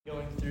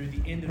through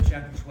the end of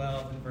chapter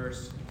 12 and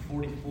verse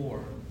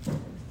 44.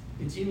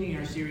 Continuing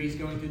our series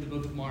going through the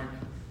book of Mark.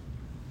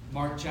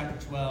 Mark chapter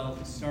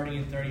 12, starting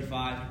in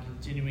 35 and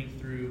continuing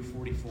through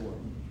 44.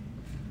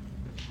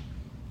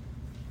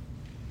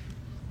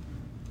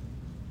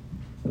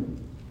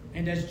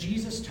 And as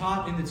Jesus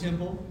taught in the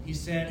temple, he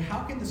said, "How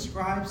can the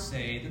scribes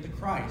say that the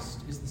Christ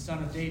is the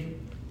son of David?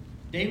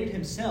 David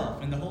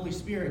himself and the Holy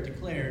Spirit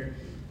declared,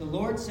 'The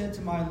Lord said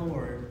to my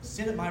Lord,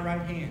 sit at my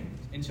right hand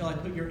until I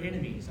put your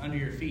enemies under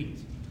your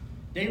feet.'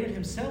 David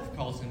himself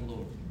calls him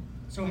Lord.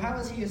 So how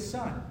is he his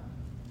son?"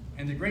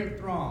 And the great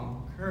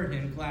throng heard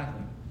him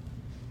gladly.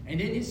 And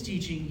in his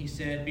teaching he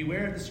said,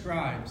 "Beware of the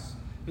scribes,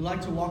 who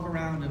like to walk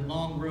around in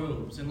long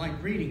robes and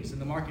like greetings in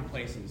the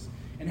marketplaces,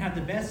 and have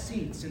the best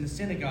seats in the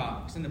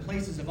synagogues and the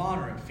places of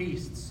honor at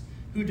feasts,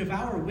 who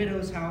devour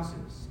widows'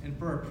 houses, and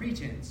for a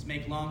pretense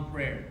make long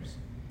prayers.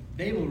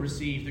 They will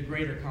receive the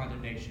greater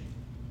condemnation."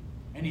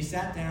 And he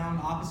sat down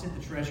opposite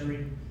the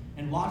treasury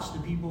and watched the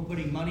people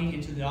putting money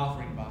into the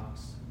offering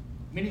box.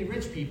 Many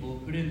rich people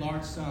put in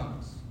large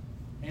sums,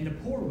 and a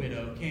poor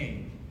widow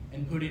came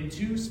and put in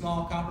 2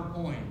 small copper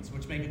coins,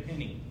 which make a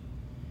penny.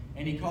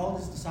 And he called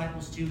his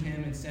disciples to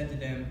him and said to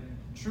them,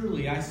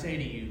 "Truly I say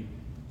to you,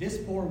 this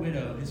poor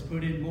widow has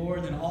put in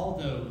more than all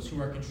those who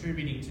are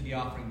contributing to the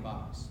offering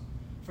box.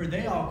 For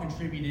they all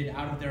contributed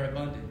out of their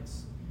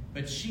abundance,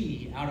 but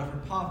she, out of her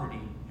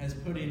poverty, has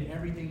put in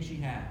everything she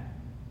had,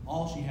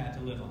 all she had to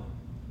live on."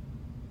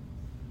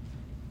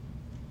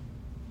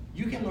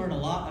 You can learn a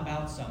lot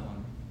about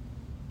someone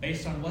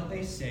based on what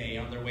they say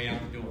on their way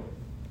out the door.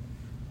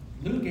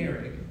 Lou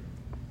Gehrig,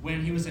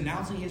 when he was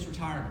announcing his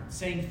retirement,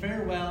 saying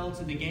farewell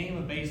to the game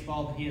of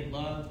baseball that he had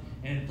loved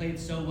and had played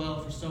so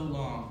well for so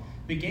long,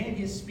 began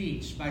his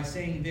speech by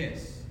saying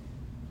this: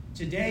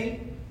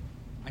 "Today,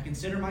 I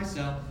consider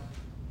myself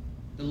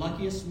the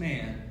luckiest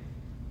man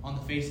on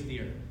the face of the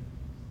earth."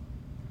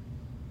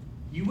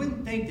 You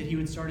wouldn't think that he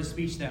would start a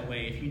speech that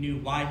way if you knew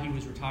why he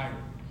was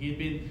retiring. He had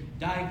been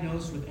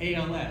diagnosed with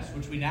ALS,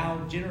 which we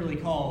now generally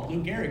call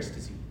Lou Gehrig's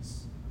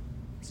disease.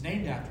 It's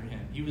named after him.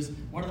 He was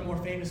one of the more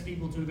famous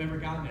people to have ever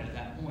gotten it at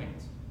that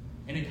point.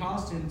 And it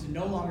caused him to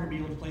no longer be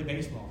able to play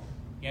baseball.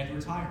 He had to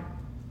retire.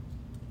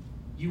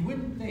 You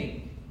wouldn't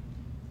think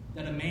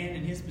that a man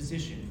in his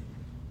position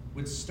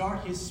would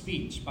start his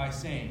speech by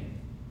saying,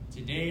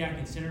 "Today I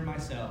consider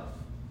myself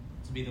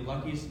to be the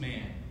luckiest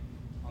man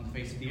on the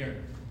face of the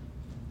earth."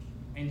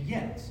 And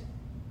yet,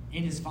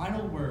 in his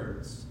final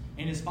words,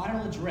 in his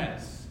final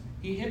address,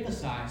 he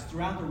emphasized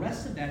throughout the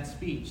rest of that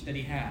speech that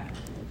he had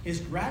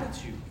his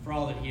gratitude for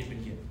all that he had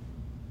been given,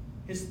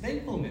 his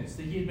thankfulness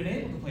that he had been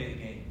able to play the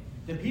game,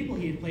 the people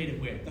he had played it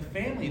with, the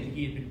family that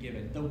he had been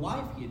given, the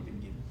wife he had been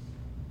given.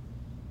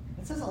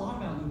 That says a lot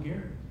about Lou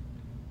Gehrig.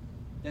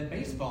 That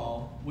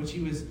baseball, which he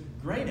was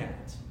great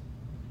at,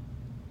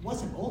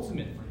 wasn't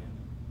ultimate for him.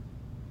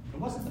 It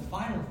wasn't the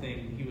final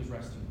thing that he was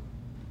resting on.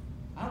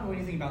 I don't know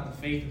anything about the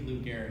faith of Lou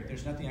Gehrig.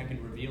 There's nothing I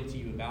can reveal to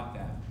you about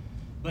that.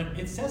 But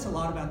it says a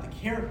lot about the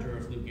character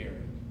of Lou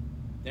Gehrig,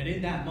 that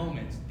in that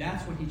moment,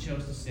 that's what he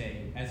chose to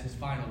say as his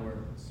final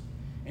words.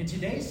 In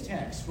today's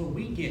text, what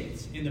we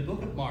get in the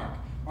book of Mark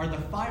are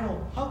the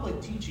final public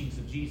teachings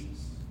of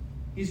Jesus.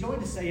 He's going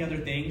to say other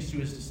things to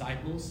his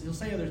disciples. He'll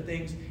say other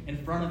things in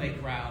front of a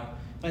crowd.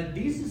 But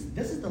this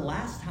is the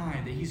last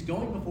time that he's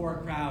going before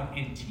a crowd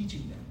and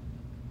teaching them,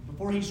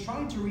 before he's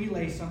trying to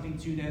relay something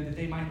to them that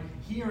they might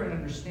hear and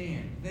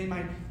understand, they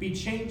might be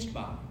changed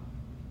by.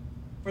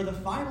 For the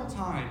final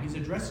time, he's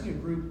addressing a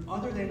group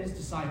other than his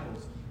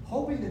disciples,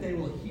 hoping that they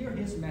will hear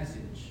his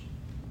message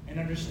and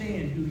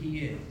understand who he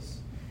is.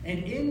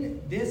 And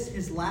in this,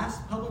 his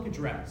last public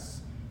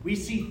address, we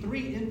see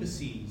 3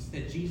 emphases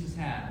that Jesus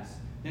has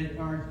that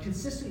are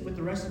consistent with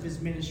the rest of his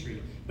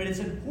ministry, but it's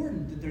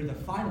important that they're the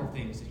final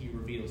things that he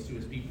reveals to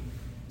his people.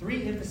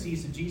 3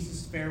 emphases of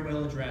Jesus'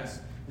 farewell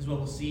address is what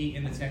we'll see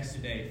in the text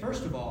today.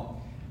 First of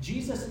all,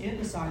 Jesus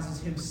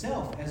emphasizes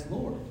himself as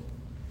Lord.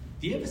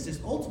 The emphasis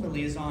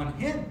ultimately is on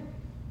him,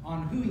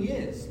 on who he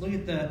is. Look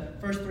at the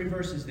first 3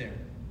 verses there.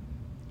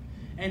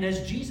 "And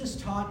as Jesus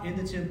taught in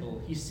the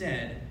temple, he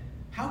said,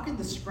 'How can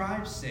the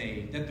scribes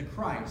say that the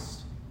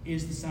Christ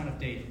is the son of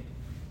David?'"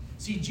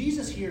 See,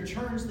 Jesus here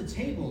turns the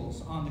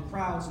tables on the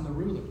crowds and the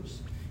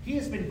rulers. He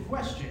has been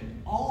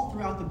questioned all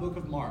throughout the book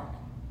of Mark,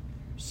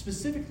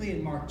 specifically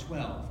in Mark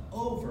 12,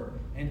 over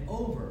and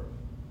over.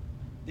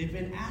 They've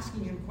been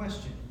asking him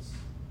questions.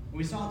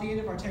 We saw at the end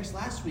of our text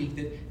last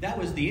week that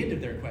was the end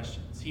of their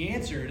questions. He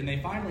answered, and they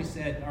finally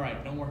said, "All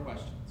right, no more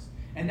questions."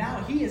 And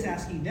now he is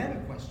asking them a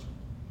question.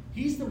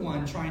 He's the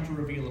one trying to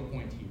reveal a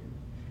point here.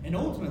 And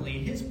ultimately,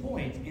 his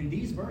point in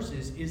these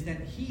verses is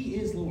that he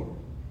is Lord,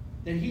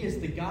 that he is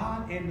the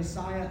God and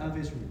Messiah of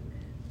Israel.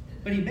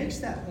 But he makes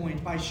that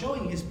point by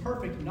showing his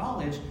perfect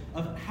knowledge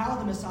of how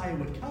the Messiah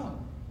would come,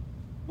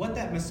 what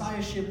that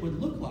Messiahship would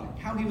look like,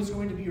 how he was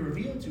going to be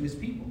revealed to his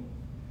people.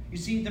 You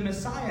see, the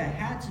Messiah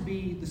had to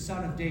be the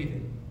son of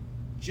David,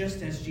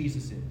 just as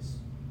Jesus is.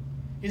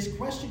 His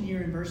question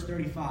here in verse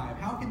 35,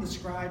 how can the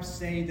scribes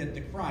say that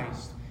the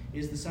Christ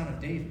is the son of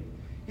David?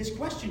 His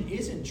question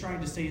isn't trying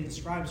to say that the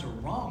scribes are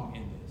wrong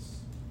in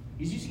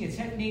He's using a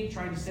technique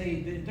trying to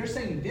say, that they're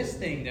saying this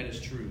thing that is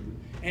true,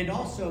 and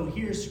also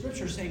here's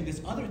Scripture saying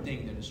this other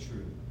thing that is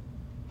true.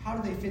 How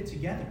do they fit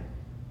together?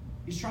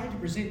 He's trying to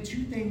present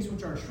two things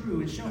which are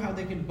true and show how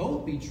they can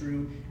both be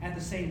true at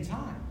the same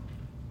time.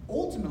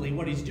 Ultimately,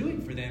 what he's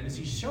doing for them is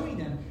he's showing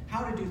them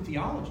how to do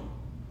theology,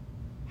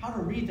 how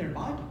to read their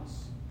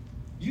Bibles.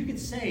 You could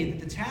say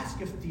that the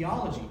task of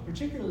theology,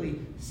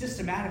 particularly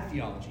systematic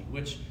theology,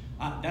 which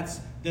that's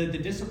the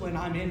discipline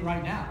I'm in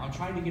right now. I'm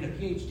trying to get a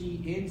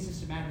PhD in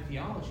systematic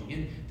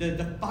theology. And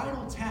the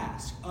final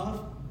task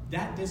of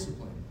that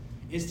discipline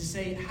is to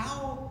say,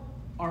 how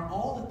are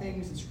all the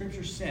things that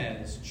Scripture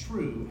says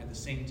true at the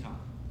same time?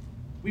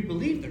 We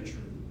believe they're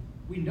true.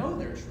 We know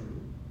they're true.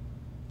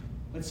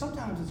 But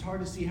sometimes it's hard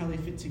to see how they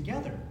fit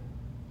together,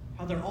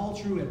 how they're all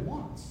true at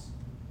once.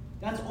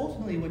 That's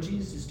ultimately what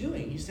Jesus is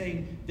doing. He's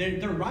saying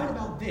they're right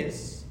about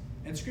this,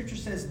 and Scripture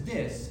says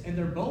this, and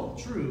they're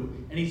both true,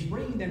 and he's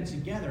bringing them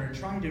together and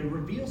trying to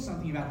reveal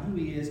something about who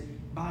he is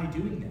by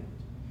doing that.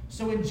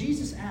 So when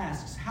Jesus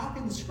asks, how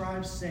can the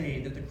scribes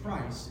say that the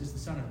Christ is the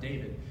Son of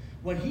David?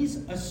 What he's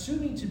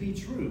assuming to be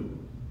true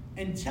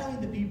and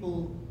telling the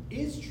people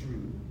is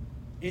true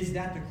is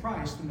that the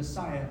Christ, the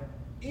Messiah,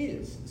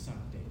 is the Son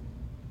of David.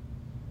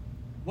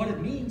 What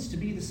it means to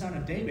be the Son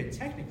of David,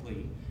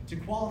 technically, to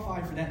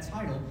qualify for that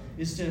title,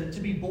 is to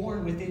be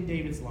born within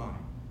David's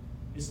line,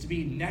 is to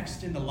be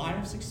next in the line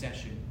of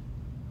succession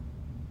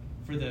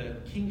for the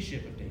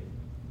kingship of David.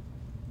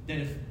 That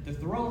if the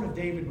throne of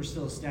David were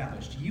still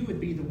established, you would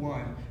be the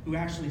one who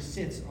actually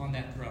sits on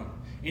that throne.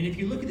 And if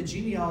you look at the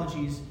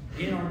genealogies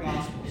in our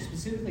Gospels,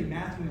 specifically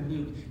Matthew and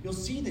Luke, you'll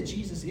see that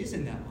Jesus is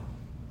in that line.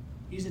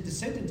 He's a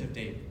descendant of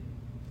David.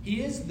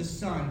 He is the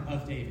son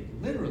of David,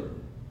 literally,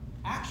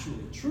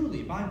 actually,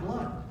 truly, by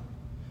blood.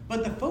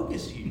 But the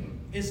focus here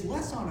is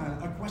less on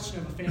a question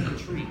of a family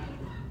tree.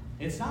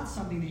 It's not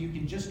something that you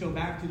can just go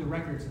back through the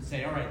records and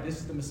say, all right, this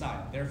is the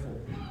Messiah, therefore.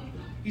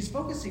 He's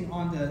focusing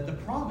on the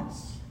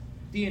promise,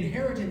 the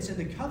inheritance and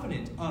the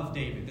covenant of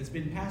David that's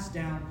been passed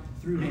down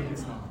through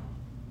David's line.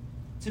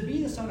 To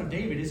be the son of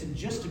David isn't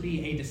just to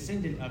be a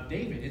descendant of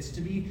David. It's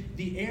to be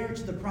the heir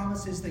to the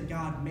promises that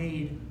God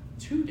made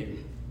to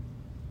David.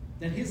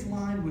 That his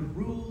line would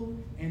rule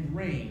and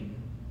reign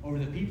over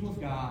the people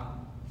of God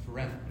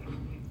forever.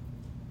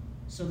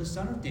 So the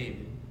son of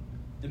David,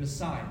 the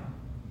Messiah,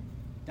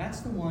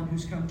 that's the one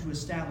who's come to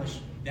establish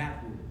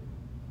that rule.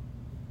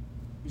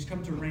 Who's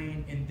come to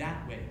reign in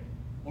that way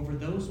over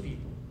those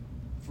people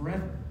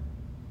forever.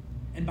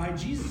 And by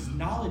Jesus'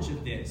 knowledge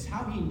of this,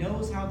 how he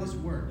knows how this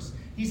works,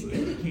 he's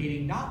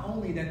indicating not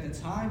only that the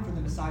time for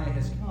the Messiah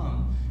has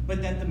come,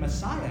 but that the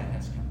Messiah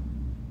has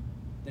come.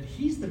 That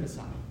he's the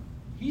Messiah.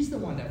 He's the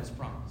one that was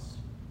promised.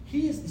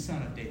 He is the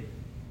son of David.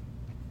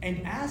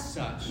 And as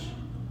such,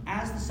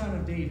 as the son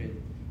of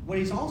David, what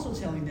he's also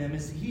telling them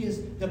is that he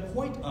is the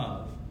point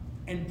of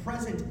and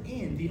present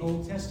in the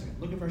Old Testament.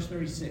 Look at verse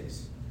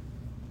 36.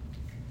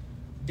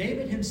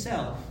 David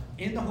himself,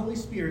 in the Holy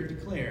Spirit,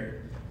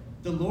 declared,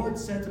 "The Lord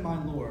said to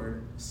my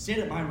Lord, sit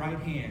at my right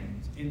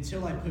hand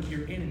until I put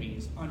your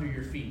enemies under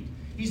your feet."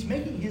 He's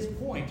making his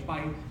point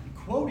by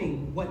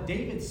quoting what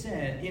David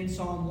said in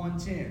Psalm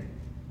 110.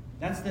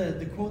 That's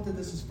the quote that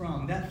this is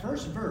from. That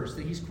first verse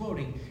that he's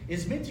quoting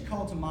is meant to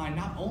call to mind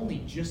not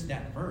only just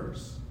that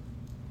verse.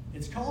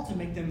 It's called to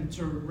make them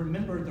to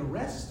remember the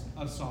rest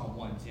of Psalm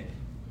 110.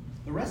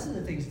 The rest of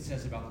the things it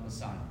says about the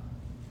Messiah.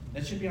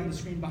 That should be on the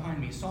screen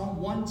behind me.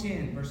 Psalm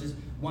 110, verses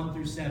 1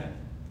 through 7. It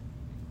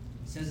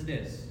says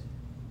this.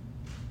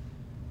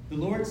 "The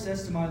Lord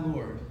says to my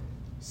Lord,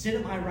 sit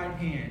at my right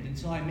hand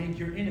until I make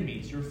your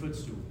enemies your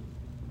footstool.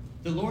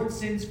 The Lord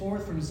sends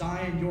forth from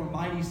Zion your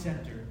mighty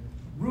scepter.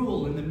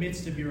 Rule in the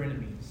midst of your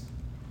enemies.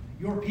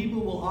 Your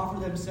people will offer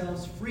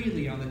themselves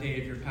freely on the day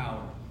of your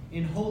power,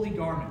 in holy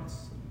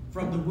garments.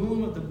 From the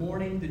womb of the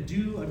morning, the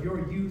dew of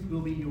your youth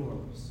will be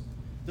yours.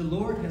 The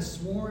Lord has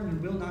sworn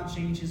and will not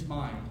change his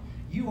mind.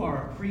 You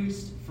are a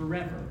priest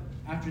forever,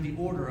 after the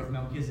order of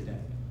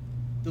Melchizedek.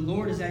 The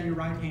Lord is at your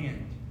right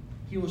hand.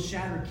 He will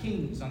shatter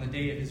kings on the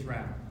day of his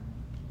wrath.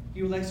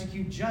 He will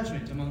execute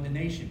judgment among the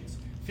nations,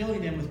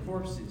 filling them with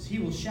corpses. He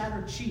will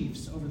shatter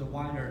chiefs over the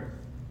wide earth.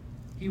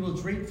 He will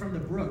drink from the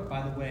brook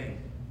by the way.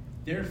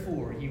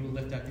 Therefore, he will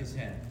lift up his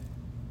head."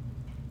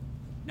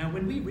 Now,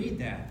 when we read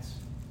that,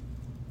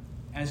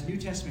 as New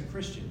Testament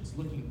Christians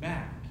looking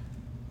back,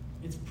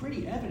 it's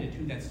pretty evident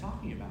who that's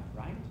talking about,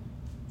 right?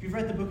 If you've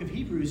read the book of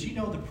Hebrews, you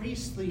know the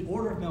priestly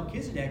order of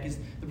Melchizedek is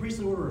the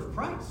priestly order of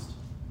Christ.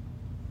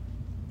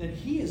 That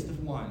he is the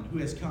one who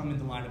has come in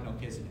the line of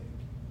Melchizedek.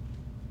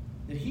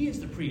 That he is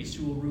the priest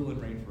who will rule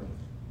and reign forever.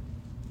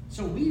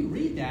 So we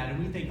read that and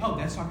we think, oh,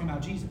 that's talking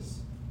about Jesus.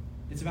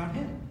 It's about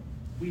him.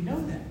 We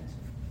know that.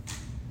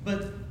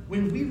 But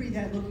when we read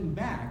that looking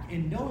back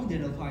and knowing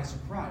that it applies to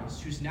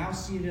Christ, who's now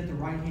seated at the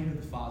right hand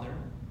of the Father,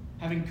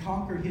 having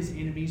conquered his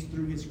enemies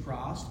through his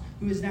cross,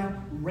 who is now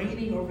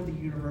reigning over the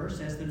universe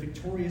as the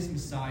victorious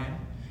Messiah,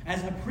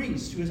 as a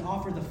priest who has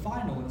offered the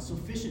final and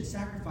sufficient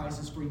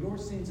sacrifices for your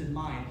sins and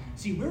mine.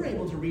 See, we're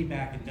able to read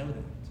back and know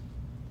that.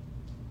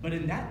 But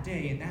in that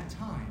day, in that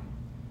time,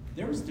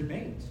 there was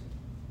debate.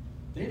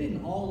 They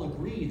didn't all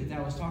agree that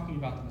that was talking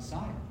about the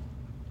Messiah.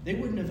 They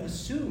wouldn't have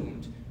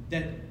assumed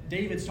that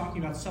David's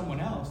talking about someone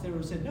else. They would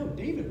have said, no,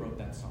 David wrote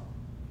that song.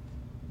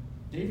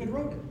 David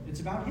wrote it. It's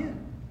about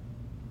him.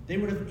 They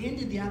would have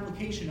ended the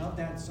application of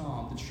that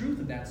psalm, the truth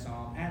of that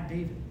psalm, at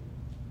David.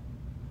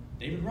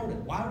 David wrote it.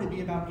 Why would it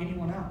be about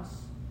anyone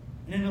else?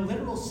 And in a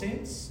literal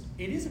sense,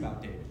 it is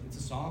about David. It's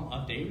a psalm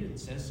of David. It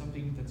says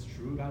something that's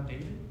true about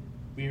David.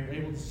 We are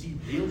able to see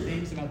real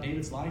things about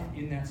David's life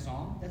in that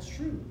psalm. That's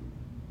true.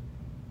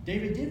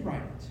 David did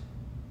write it.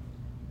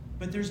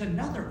 But there's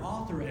another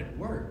author at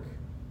work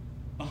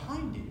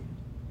behind David,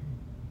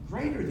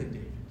 greater than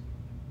David,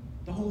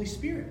 the Holy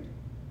Spirit.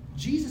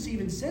 Jesus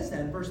even says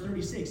that in verse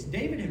 36.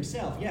 David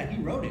himself, yeah,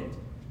 he wrote it,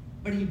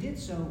 but he did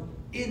so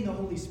in the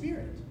Holy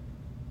Spirit,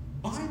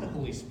 by the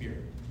Holy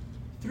Spirit,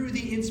 through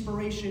the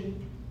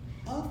inspiration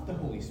of the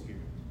Holy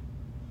Spirit.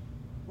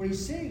 What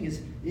he's saying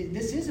is,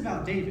 this is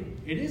about David.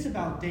 It is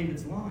about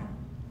David's line.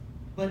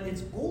 But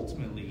it's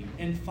ultimately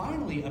and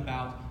finally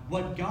about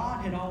what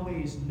God had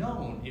always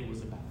known it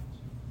was about.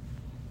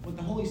 What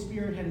the Holy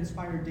Spirit had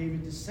inspired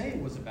David to say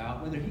it was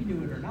about, whether he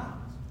knew it or not.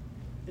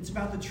 It's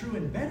about the true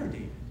and better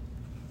David.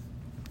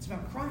 It's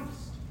about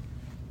Christ,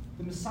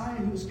 the Messiah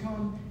who has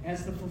come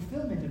as the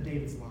fulfillment of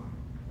David's line.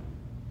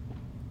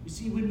 You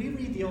see, when we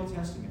read the Old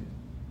Testament,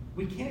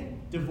 we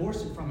can't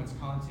divorce it from its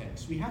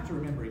context. We have to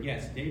remember,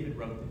 yes, David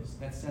wrote this.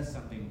 That says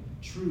something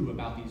true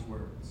about these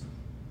words.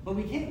 But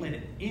we can't let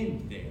it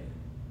end there,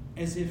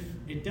 as if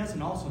it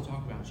doesn't also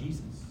talk about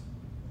Jesus.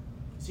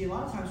 See, a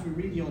lot of times we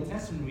read the Old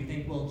Testament and we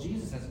think, well,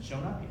 Jesus hasn't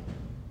shown up yet.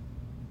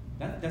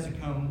 That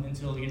doesn't come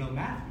until,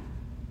 Matthew.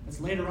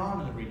 That's later on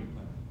in the reading plan.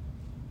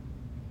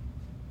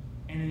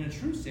 And in a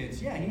true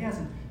sense, yeah, he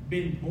hasn't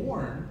been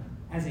born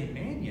as a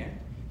man yet.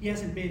 He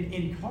hasn't been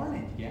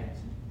incarnate yet.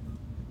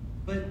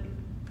 But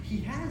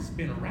he has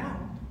been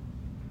around.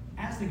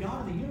 As the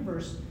God of the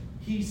universe,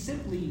 he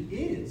simply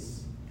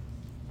is.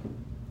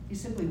 He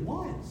simply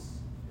was.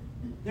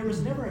 There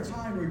was never a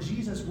time where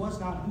Jesus was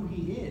not who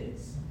he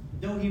is,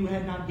 though he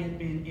had not yet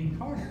been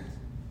incarnate.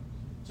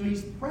 So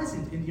he's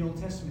present in the Old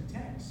Testament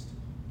text.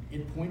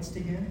 It points to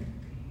him.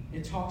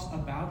 It talks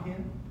about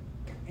him.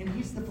 And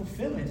he's the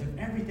fulfillment of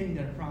everything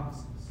that it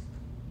promises.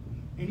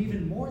 And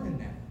even more than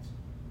that,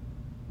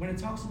 when it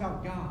talks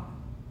about God,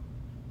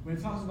 when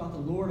it talks about the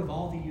Lord of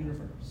all the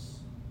universe,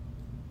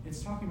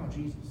 it's talking about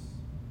Jesus,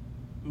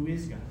 who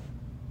is God.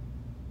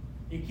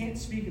 It can't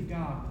speak of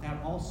God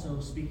without also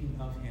speaking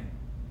of him.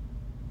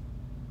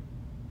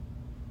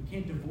 We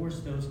can't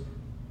divorce those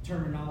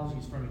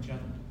terminologies from each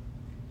other.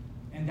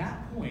 And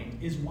that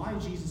point is why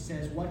Jesus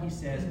says what he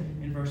says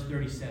in verse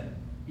 37.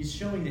 He's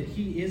showing that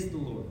he is the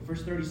Lord.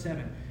 Verse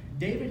 37,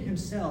 David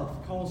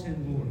himself calls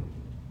him Lord.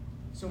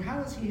 So how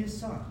is he his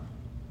son?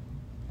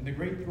 And the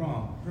great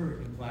throng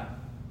heard and gladdened.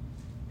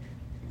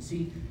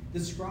 See, the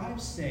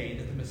scribes say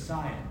that the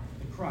Messiah,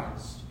 the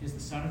Christ, is the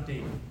son of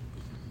David.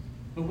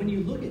 But when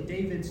you look at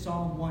David's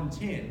Psalm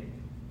 110,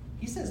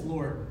 he says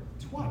Lord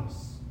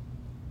twice.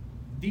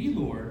 The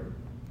Lord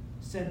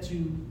said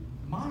to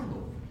my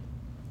Lord.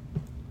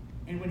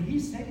 And when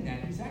he's saying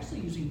that, he's actually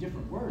using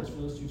different words for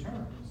those two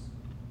terms.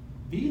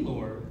 The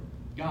Lord,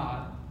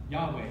 God,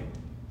 Yahweh,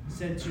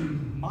 said to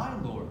my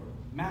Lord,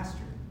 Master,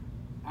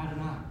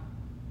 Adonai,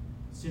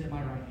 sit at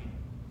my right hand.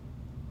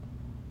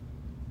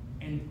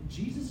 And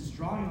Jesus is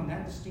drawing on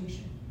that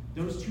distinction,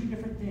 those two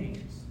different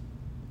things,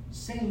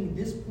 saying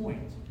this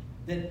point,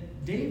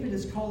 that David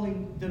is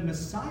calling the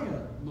Messiah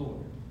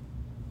Lord.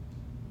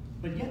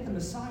 But yet the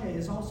Messiah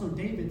is also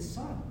David's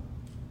son.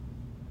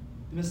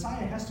 The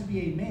Messiah has to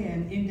be a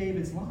man in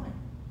David's line.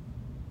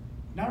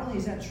 Not only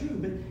is that true,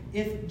 but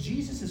if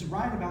Jesus is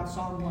right about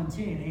Psalm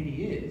 110, and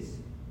he is,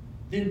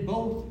 then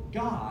both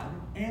God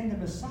and the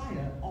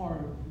Messiah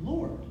are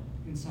Lord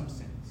in some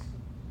sense.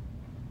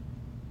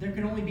 There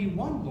can only be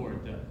one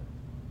Lord, though.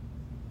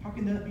 How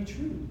can that be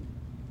true?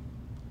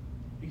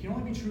 It can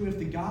only be true if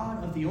the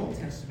God of the Old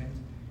Testament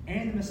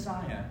and the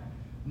Messiah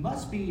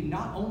must be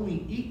not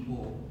only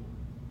equal,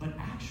 but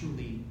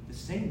actually the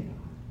same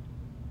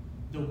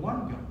God. The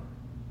one God.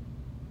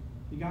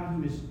 The God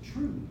who is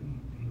true.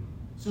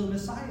 So the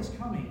Messiah is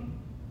coming,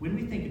 when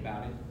we think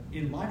about it,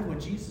 in light of what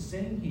Jesus is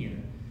saying here,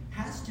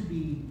 has to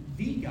be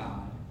the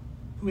God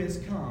who has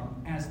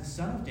come as the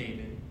Son of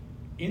David,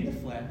 in the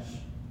flesh,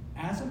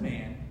 as a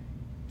man,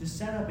 to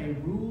set up a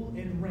rule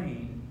and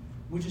reign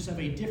which is of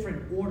a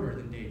different order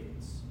than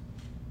David's.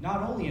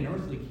 Not only an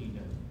earthly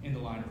kingdom in the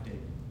line of David,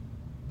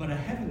 but a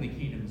heavenly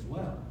kingdom as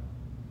well.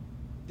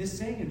 This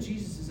saying of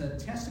Jesus is a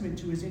testament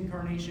to his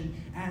incarnation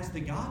as the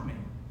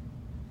God-man.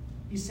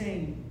 He's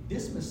saying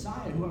this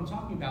Messiah, who I'm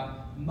talking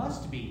about,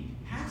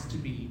 has to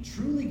be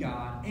truly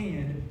God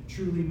and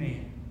truly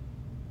man,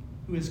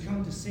 who has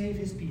come to save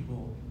his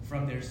people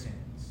from their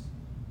sins.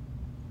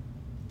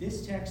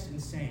 This text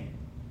is saying,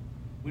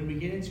 when we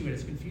get into it,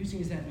 as confusing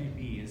as that may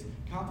be, as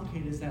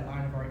complicated as that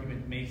line of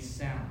argument may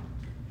sound,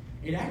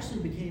 it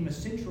actually became a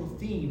central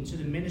theme to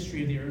the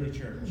ministry of the early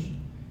church.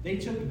 They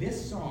took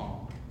this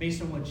song,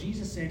 based on what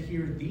Jesus said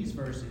here in these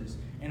verses,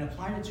 and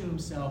applied it to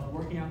himself,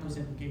 working out those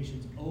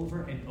implications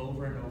over and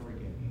over and over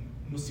again.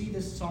 You'll see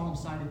this psalm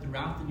cited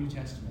throughout the New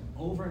Testament,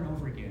 over and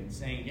over again,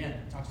 saying, yeah,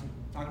 talking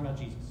about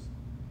Jesus.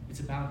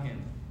 It's about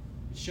him.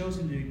 It shows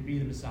him to be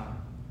the Messiah.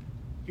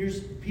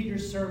 Here's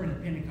Peter's sermon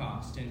at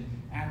Pentecost in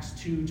Acts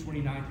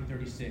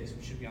 2:29-36,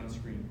 which should be on the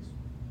screens.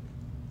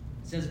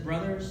 It says,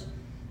 "Brothers,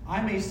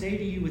 I may say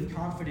to you with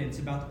confidence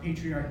about the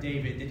patriarch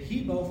David that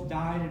he both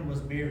died and was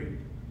buried,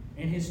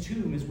 and his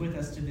tomb is with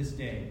us to this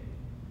day.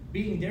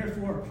 Being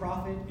therefore a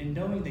prophet, and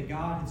knowing that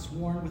God had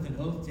sworn with an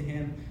oath to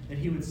him that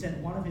he would set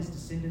one of his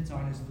descendants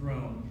on his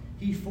throne,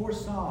 he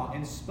foresaw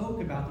and spoke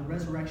about the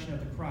resurrection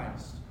of the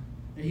Christ,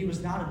 that he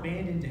was not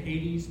abandoned to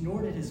Hades,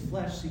 nor did his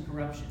flesh see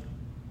corruption.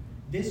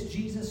 This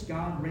Jesus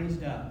God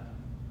raised up,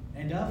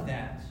 and of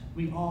that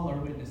we all are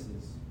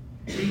witnesses.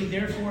 Being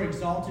therefore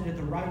exalted at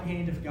the right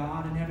hand of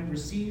God, and having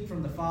received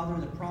from the Father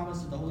the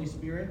promise of the Holy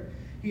Spirit,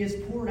 he has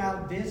poured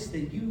out this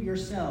that you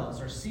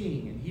yourselves are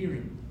seeing and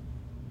hearing.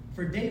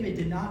 For David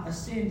did not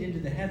ascend into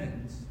the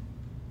heavens,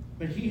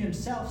 but he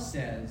himself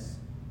says,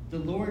 'The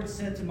Lord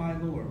said to my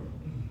Lord,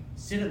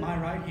 sit at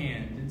my right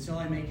hand until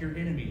I make your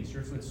enemies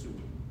your footstool.'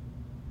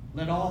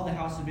 Let all the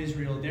house of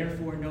Israel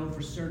therefore know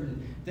for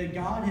certain that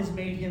God has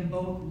made him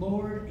both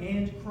Lord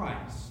and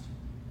Christ,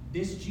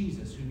 this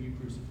Jesus whom you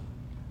crucified."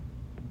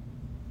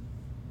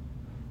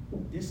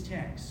 This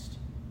text,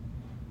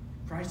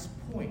 Christ's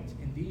point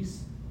in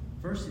these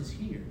verses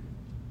here,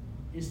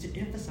 is to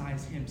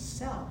emphasize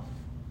himself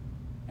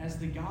as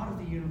the God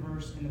of the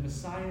universe and the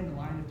Messiah in the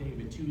line of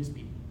David to his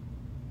people.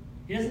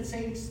 He doesn't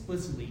say it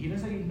explicitly. He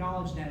doesn't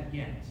acknowledge that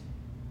yet,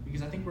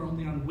 because I think we're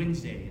only on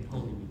Wednesday in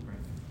Holy Week right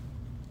now.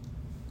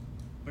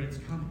 But it's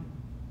coming.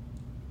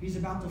 He's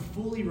about to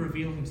fully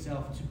reveal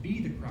himself to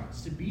be the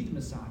Christ, to be the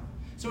Messiah.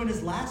 So in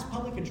his last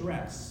public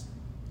address,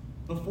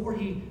 before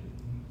he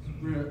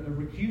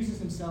recuses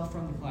himself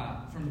from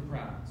the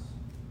crowds,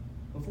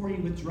 before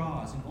he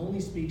withdraws and only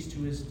speaks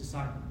to his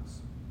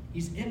disciples,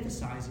 he's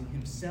emphasizing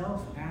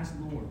himself as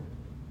Lord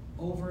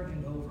over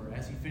and over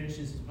as he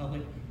finishes his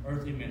public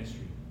earthly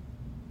ministry.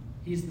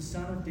 He is the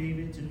son of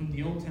David, to whom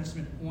the Old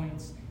Testament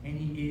points, and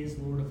he is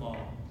Lord of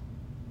all.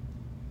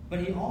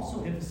 But he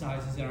also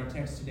emphasizes in our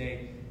text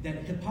today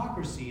that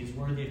hypocrisy is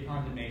worthy of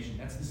condemnation.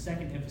 That's the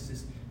second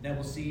emphasis that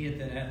we'll see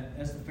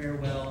as the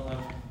farewell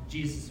of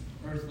Jesus'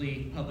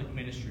 earthly public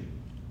ministry.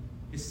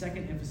 His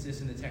second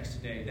emphasis in the text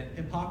today, that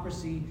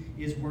hypocrisy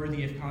is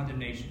worthy of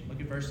condemnation. Look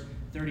at verse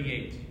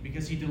 38,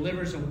 because he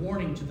delivers a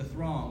warning to the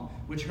throng,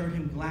 which heard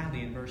him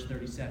gladly in verse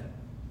 37.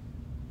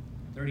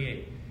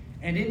 38.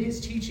 "And in his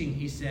teaching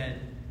he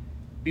said,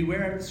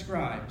 'Beware of the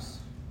scribes,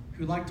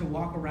 who like to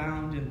walk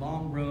around in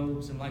long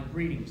robes and like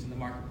greetings in the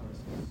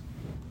marketplaces.'"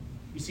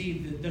 You see,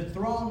 the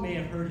throng may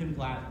have heard him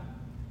gladly.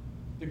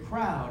 The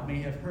crowd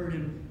may have heard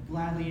him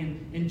gladly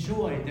and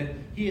enjoyed that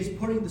he is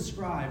putting the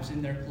scribes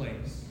in their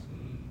place.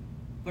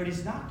 But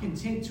he's not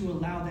content to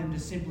allow them to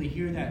simply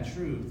hear that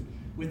truth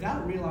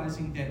without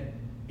realizing that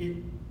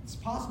it's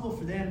possible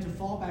for them to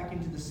fall back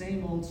into the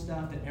same old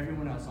stuff that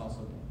everyone else also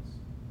does.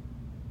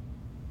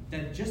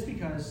 That just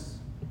because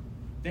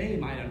they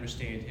might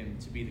understand him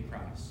to be the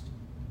Christ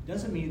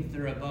doesn't mean that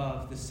they're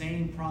above the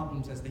same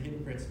problems as the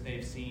hypocrites that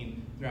they've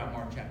seen throughout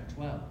Mark chapter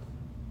 12.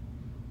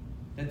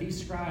 That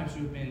these scribes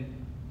who have been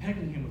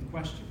pegging him with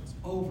questions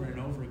over and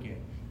over again,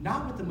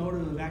 not with the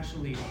motive of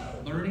actually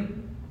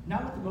learning,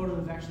 not with the motive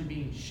of actually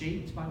being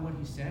shaped by what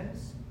he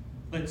says,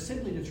 but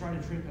simply to try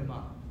to trip him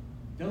up.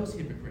 Those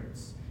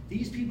hypocrites,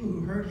 these people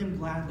who heard him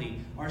gladly,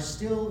 are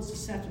still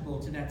susceptible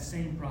to that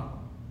same problem.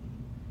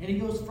 And he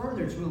goes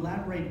further to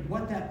elaborate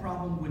what that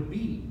problem would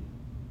be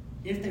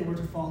if they were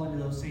to fall into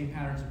those same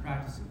patterns and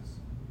practices.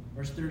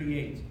 Verse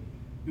 38,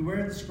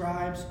 "Beware of the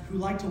scribes who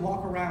like to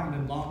walk around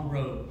in long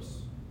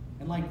robes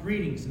and like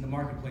greetings in the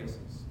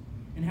marketplaces,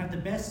 and have the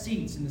best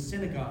seats in the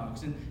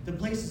synagogues and the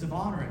places of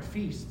honor at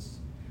feasts,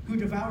 who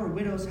devour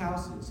widows'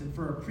 houses and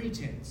for a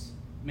pretense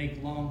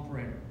make long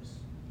prayers."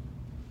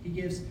 He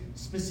gives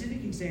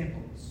specific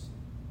examples,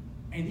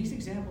 and these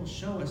examples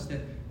show us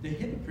that the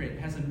hypocrite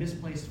has a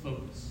misplaced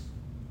focus.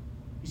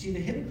 You see, the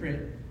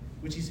hypocrite,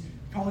 which he's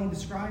calling the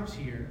scribes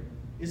here,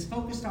 is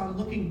focused on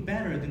looking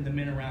better than the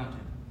men around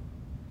him.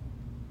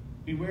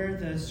 Beware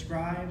the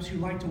scribes who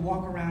like to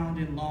walk around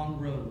in long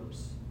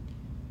robes.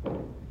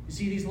 You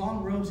see, these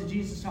long robes that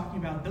Jesus is talking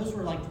about, those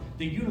were like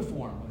the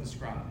uniform of the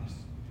scribes.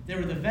 They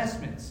were the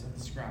vestments of the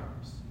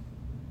scribes.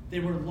 They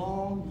were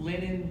long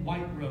linen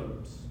white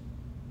robes.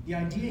 The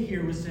idea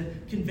here was to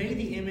convey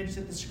the image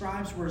that the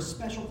scribes were a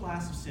special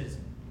class of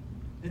citizen,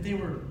 that they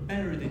were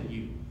better than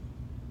you,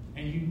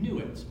 and you knew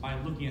it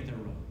by looking at their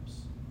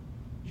robes.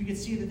 You could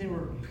see that they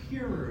were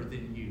purer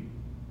than you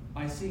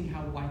by seeing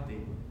how white they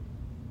were,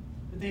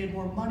 that they had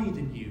more money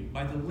than you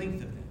by the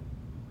length of them.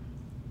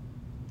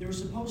 They were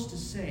supposed to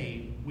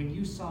say, when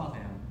you saw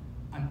them,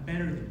 "I'm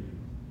better than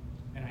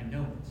you, and I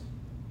know it."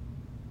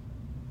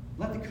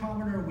 Let the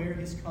commoner wear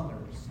his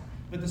colors,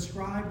 but the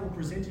scribe will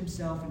present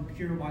himself in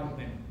pure white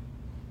linen.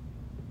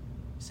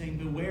 Saying,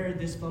 beware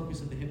this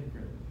focus of the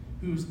hypocrite,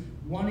 who's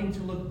wanting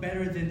to look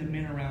better than the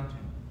men around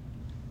him.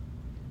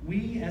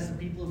 we as the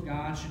people of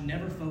God should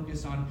never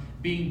focus on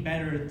being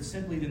better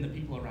simply than the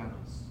people around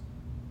us.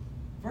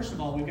 First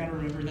of all, we've got to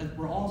remember that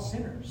we're all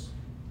sinners.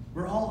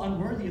 We're all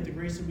unworthy of the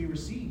grace that we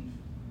receive.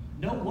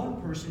 No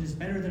one person is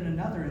better than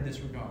another in this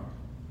regard.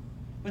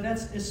 But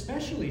that's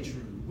especially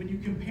true when you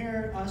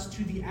compare us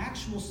to the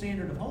actual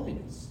standard of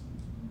holiness.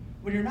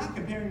 When you're not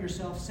comparing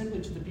yourself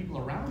simply to the people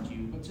around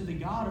you, but to the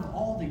God of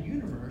all the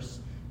universe,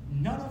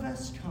 none of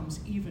us comes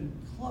even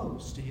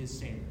close to his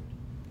standard.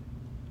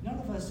 None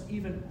of us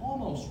even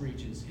almost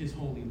reaches his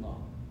holy law.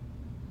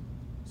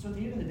 So at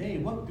the end of the day,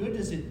 what good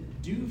does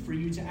it do for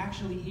you to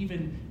actually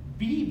even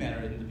be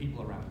better than the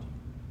people around you?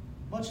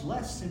 Much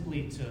less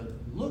simply to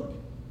look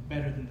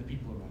better than the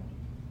people around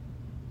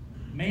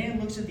you.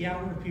 Man looks at the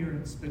outward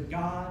appearance, but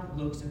God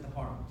looks at the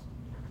heart.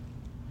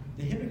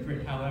 The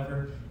hypocrite,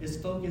 however, is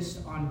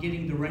focused on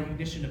getting the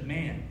recognition of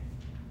man.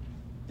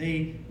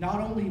 They not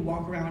only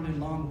walk around in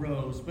long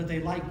rows, but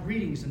they like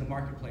greetings in the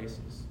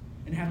marketplaces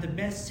and have the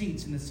best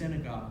seats in the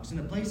synagogues and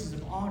the places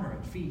of honor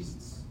at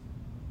feasts.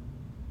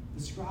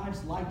 The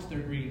scribes liked their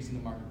greetings in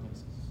the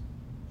marketplaces.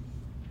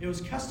 It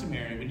was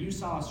customary when you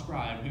saw a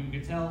scribe who you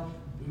could tell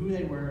who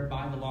they were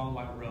by the long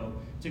white robe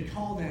to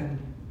call them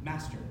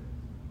master,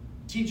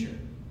 teacher,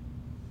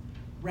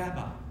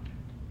 rabbi,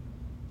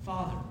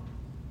 father.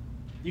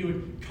 You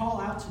would call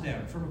out to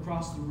them from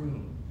across the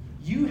room.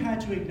 You had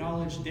to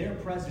acknowledge their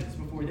presence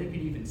before they could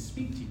even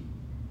speak to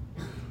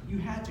you. You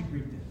had to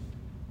greet them.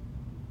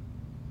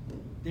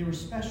 They were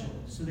special,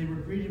 so they were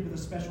greeted with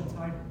a special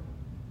title.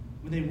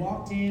 When they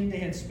walked in, they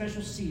had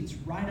special seats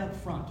right up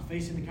front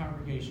facing the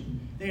congregation.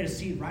 They had a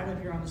seat right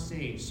up here on the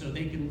stage so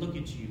they could look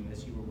at you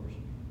as you were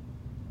worshiping.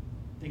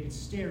 They could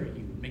stare at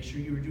you and make sure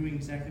you were doing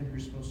exactly what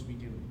you're supposed to be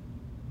doing.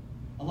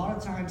 A lot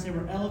of times they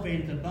were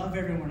elevated above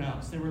everyone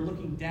else. They were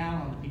looking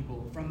down on the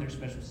people from their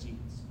special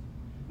seats.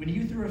 When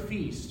you threw a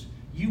feast,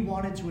 you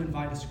wanted to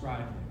invite a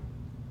scribe there.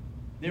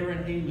 They were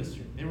an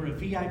A-lister. They were a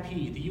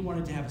VIP that you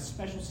wanted to have a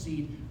special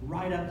seat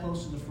right up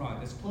close to the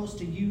front, as close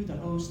to you, the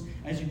host,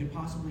 as you could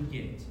possibly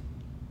get.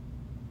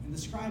 And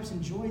the scribes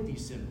enjoyed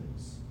these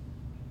symbols.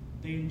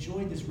 They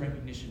enjoyed this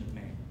recognition of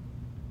man.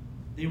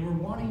 They were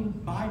wanting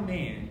by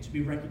man to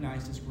be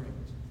recognized as great.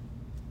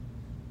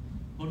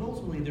 But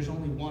ultimately, there's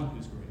only one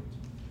who's great.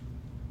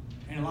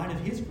 And in light of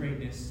his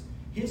greatness,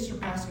 his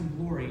surpassing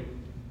glory,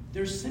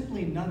 there's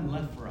simply none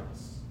left for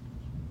us.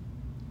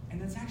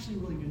 And that's actually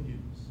really good news.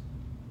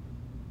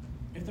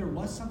 If there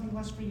was something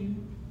less for you,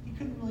 he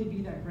couldn't really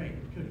be that great,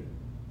 could he?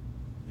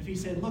 If he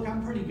said, look,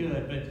 I'm pretty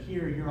good, but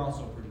here, you're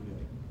also pretty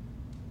good.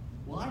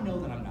 Well, I know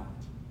that I'm not.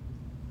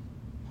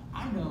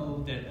 I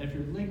know that if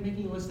you're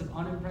making a list of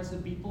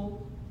unimpressive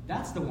people,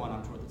 that's the one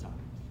I'm toward the top of.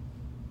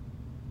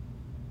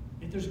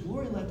 If there's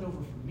glory left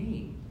over for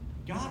me,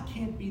 God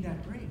can't be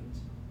that great.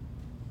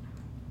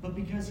 But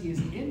because he is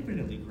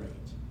infinitely great,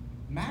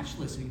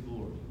 matchless in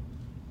glory,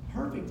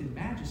 perfect in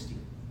majesty,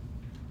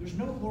 there's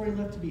no glory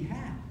left to be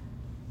had.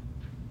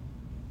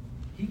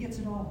 He gets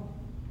it all.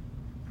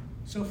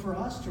 So for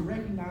us to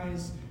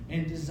recognize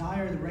and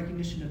desire the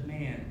recognition of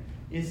man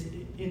is,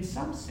 in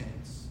some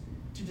sense,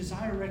 to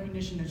desire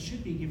recognition that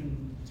should be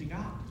given to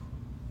God.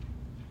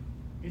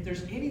 If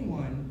there's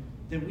anyone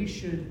that we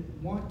should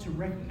want to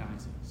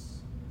recognize us,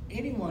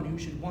 anyone who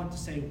should want to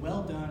say,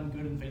 well done,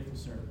 good and faithful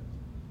servant,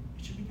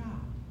 it should be God.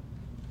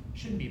 It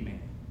shouldn't be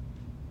man.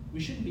 We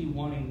shouldn't be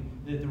wanting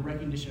the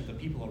recognition of the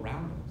people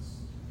around us.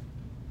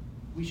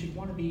 We should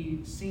want to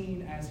be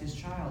seen as his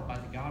child by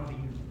the God of the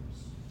universe.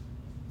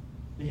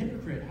 The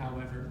hypocrite,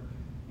 however,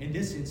 in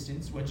this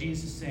instance, what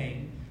Jesus is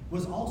saying,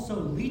 was also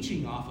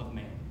leeching off of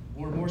man,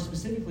 or more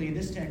specifically in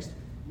this text,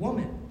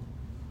 woman,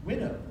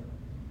 widow,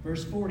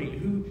 verse 40,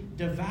 who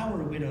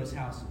devour widows'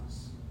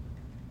 houses.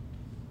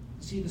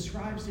 See, the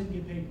scribes didn't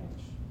get paid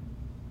much,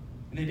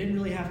 and they didn't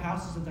really have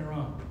houses of their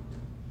own.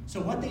 So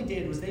what they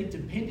did was they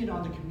depended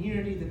on the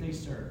community that they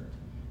served.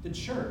 The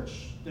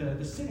church,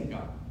 the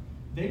synagogue,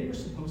 they were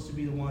supposed to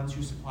be the ones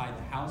who supplied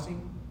the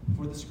housing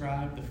for the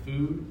scribe, the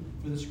food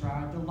for the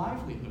scribe, the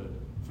livelihood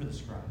for the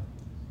scribe.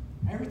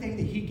 Everything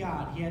that he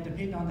got, he had to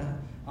depend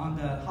on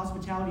the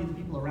hospitality of the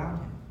people around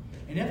him.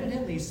 And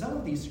evidently, some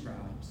of these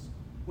scribes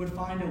would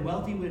find a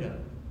wealthy widow,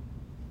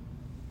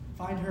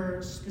 find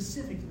her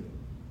specifically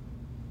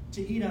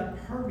to eat up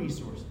her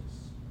resources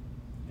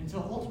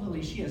until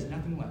ultimately she has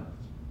nothing left.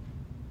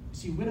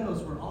 See,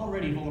 widows were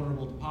already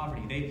vulnerable to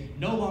poverty. They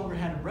no longer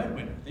had a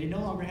breadwinner. They no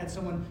longer had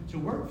someone to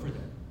work for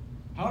them.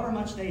 However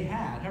much they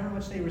had, however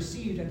much they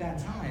received at that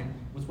time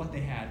was what they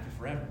had for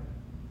forever.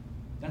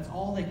 That's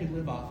all they could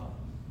live off of.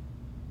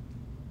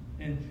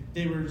 And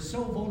they were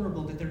so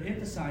vulnerable that they're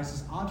emphasized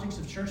as objects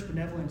of church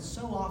benevolence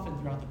so often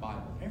throughout the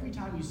Bible. Every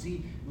time you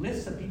see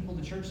lists of people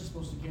the church is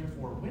supposed to care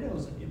for,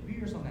 widows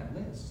appears on that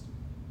list.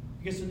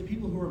 Because they're the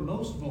people who are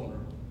most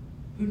vulnerable,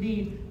 who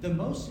need the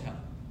most help.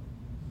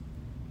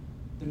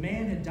 The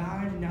man had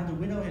died, and now the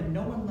widow had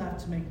no one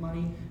left to make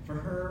money for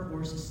her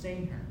or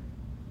sustain her.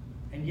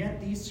 And yet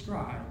these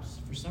scribes,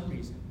 for some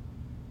reason,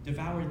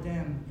 devoured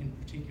them in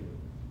particular.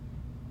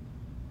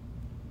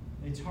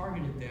 They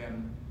targeted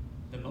them,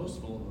 the most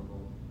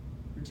vulnerable,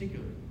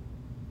 particularly.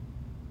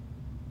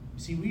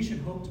 You see, we should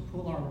hope to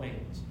pull our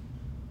weight.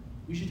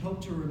 We should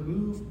hope to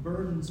remove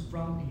burdens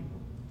from people.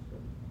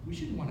 We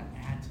shouldn't want to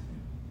add to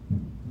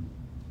them.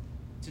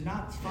 To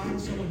not find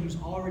someone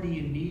who's already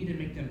in need and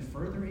make them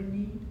further in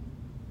need.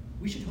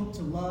 We should hope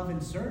to love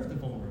and serve the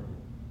vulnerable,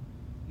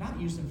 not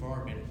use them for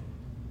our benefit.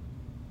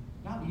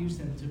 Not use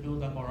them to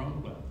build up our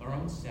own wealth, our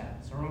own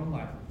status, our own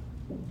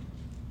livelihood.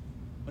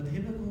 But the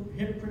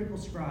hypocritical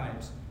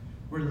scribes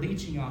were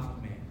leeching off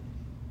of man.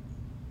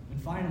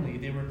 And finally,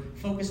 they were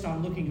focused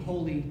on looking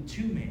holy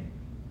to man.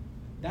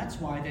 That's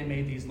why they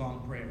made these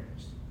long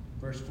prayers.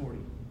 Verse 40.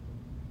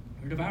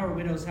 Or devour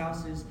widows'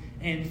 houses,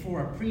 and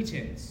for a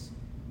pretense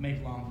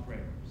make long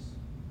prayers.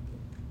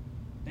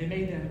 They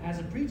made them as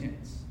a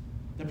pretense.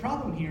 The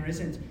problem here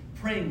isn't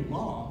praying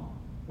long.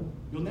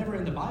 You'll never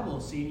in the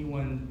Bible see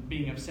anyone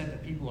being upset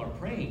that people are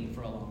praying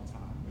for a long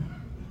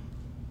time.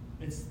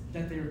 It's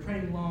that they're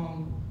praying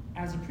long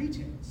as a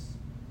pretense.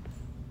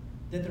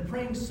 That they're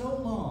praying so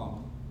long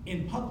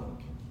in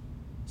public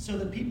so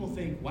that people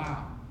think,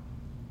 wow,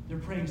 they're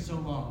praying so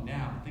long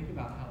now. Think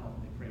about how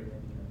long they pray when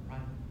they're in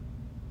private.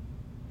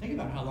 Think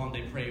about how long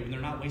they pray when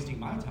they're not wasting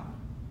my time.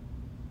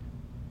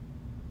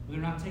 When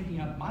they're not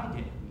taking up my day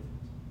with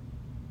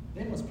it.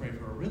 They must pray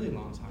for a really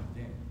long time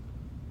then.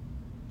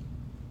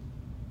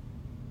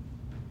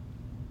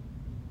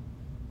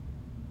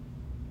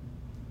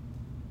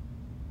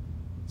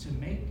 To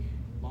make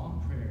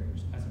long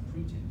prayers as a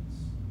pretense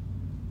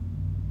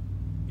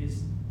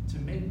is to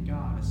make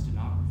God a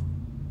stenographer.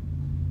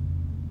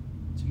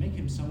 To make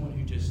him someone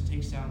who just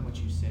takes down what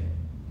you say.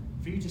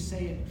 For you to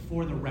say it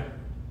for the record.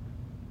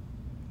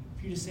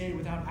 For you to say it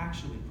without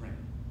actually praying.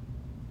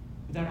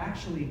 Without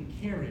actually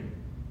caring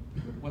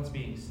what's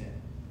being said.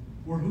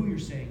 Or who you're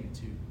saying it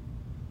to.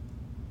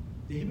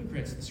 The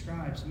hypocrites, the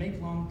scribes, make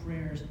long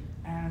prayers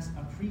as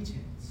a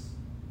pretense.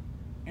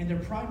 And their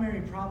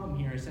primary problem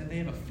here is that they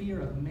have a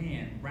fear of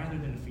man rather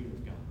than a fear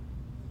of God.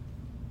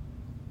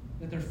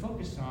 That they're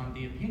focused on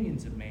the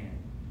opinions of man,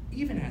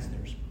 even as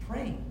they're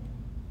praying.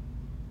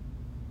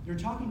 They're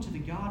talking to the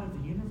God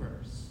of the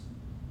universe.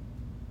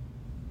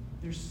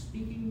 They're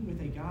speaking with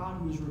a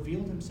God who has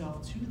revealed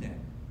himself to them,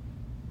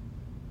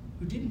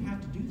 who didn't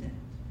have to do that.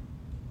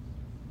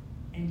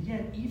 And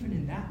yet, even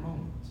in that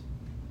moment,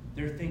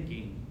 they're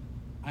thinking,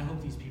 I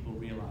hope these people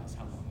realize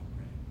how long I'm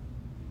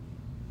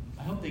praying.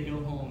 I hope they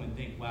go home and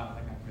think, wow,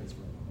 that guy prays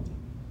for a long time.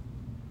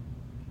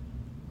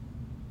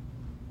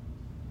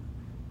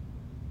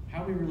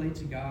 How we relate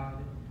to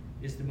God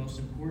is the most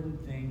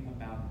important thing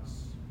about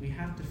us. We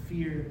have to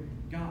fear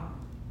God,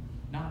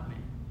 not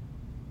man.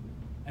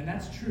 And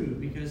that's true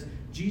because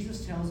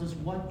Jesus tells us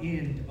what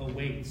end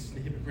awaits the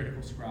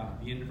hypocritical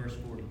scribe, the end of verse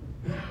 40.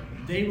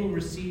 They will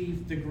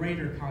receive the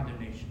greater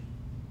condemnation.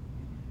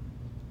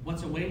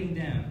 What's awaiting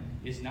them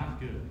is not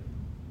good.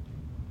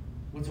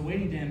 What's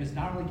awaiting them is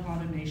not only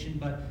condemnation,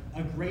 but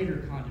a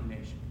greater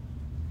condemnation.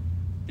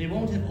 They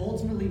won't have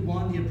ultimately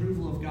won the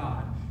approval of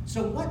God.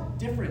 So what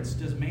difference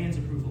does man's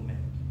approval make?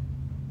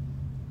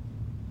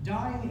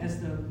 Dying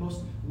as the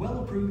most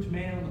well-approved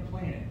man on the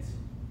planet,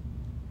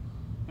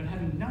 but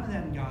having none of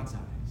that in God's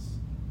eyes,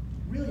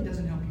 really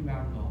doesn't help you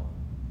out at all.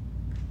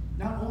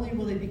 Not only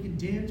will they be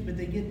condemned, but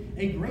they get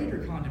a greater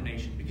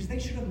condemnation because they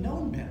should have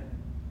known better.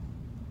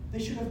 They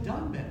should have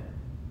done better.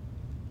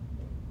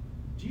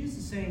 Jesus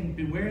is saying,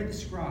 beware the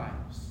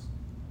scribes,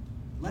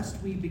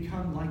 lest we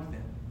become like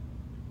them.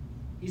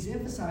 He's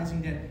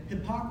emphasizing that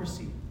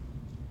hypocrisy,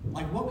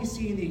 like what we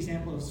see in the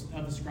example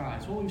of the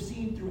scribes, what we've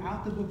seen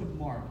throughout the book of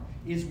Mark,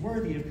 is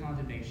worthy of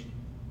condemnation.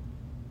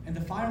 And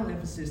the final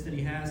emphasis that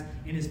he has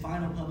in his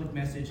final public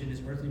message in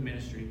his earthly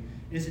ministry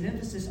is an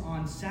emphasis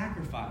on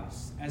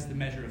sacrifice as the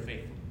measure of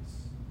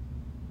faithfulness.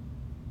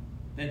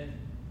 That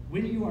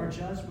when you are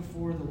judged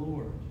before the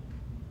Lord,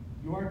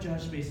 you are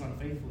judged based on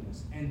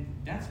faithfulness, and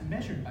that's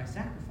measured by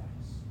sacrifice.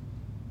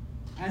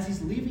 As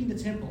he's leaving the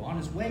temple on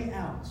his way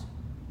out,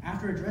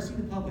 after addressing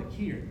the public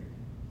here,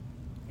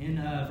 in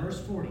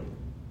verse 40,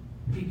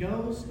 he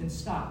goes and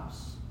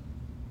stops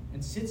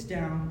and sits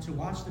down to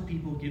watch the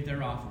people give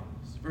their offerings.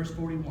 Verse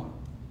 41,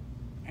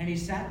 and he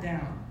sat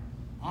down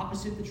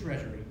opposite the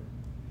treasury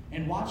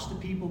and watched the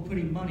people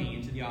putting money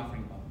into the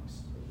offering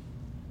box.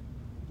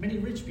 Many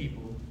rich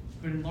people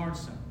put in large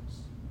sums.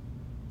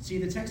 See,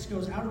 the text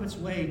goes out of its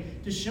way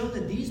to show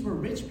that these were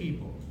rich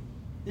people.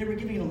 They were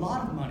giving a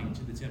lot of money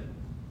to the temple.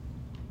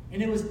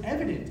 And it was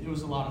evident it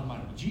was a lot of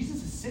money.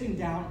 Jesus is sitting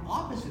down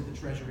opposite the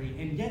treasury,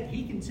 and yet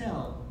he can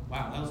tell,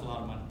 wow, that was a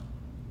lot of money.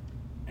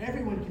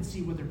 Everyone can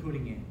see what they're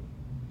putting in.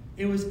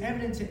 It was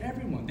evident to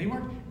everyone. They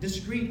weren't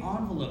discreet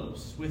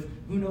envelopes with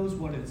who knows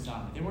what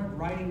inside. They weren't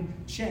writing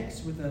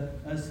checks with a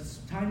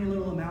tiny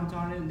little amount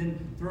on it and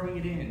then throwing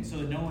it in so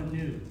that no one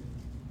knew.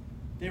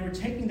 They were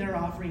taking their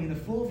offering in the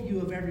full view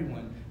of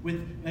everyone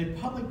with a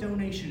public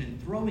donation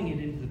and throwing it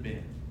into the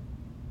bin.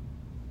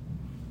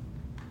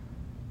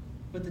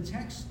 But the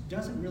text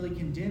doesn't really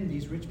condemn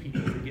these rich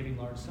people for giving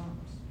large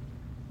sums.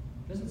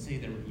 It doesn't say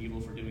they were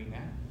evil for doing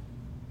that.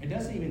 It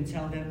doesn't even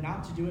tell them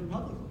not to do it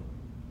publicly.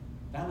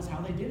 That was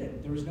how they did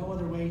it. There was no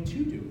other way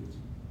to do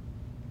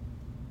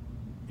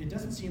it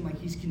doesn't seem like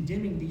he's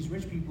condemning these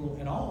rich people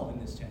at all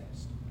in this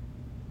text.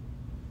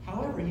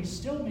 However, he's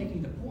still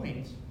making the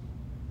point,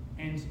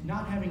 and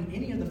not having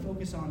any of the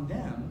focus on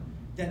them,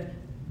 that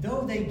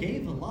though they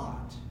gave a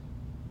lot,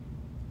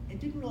 it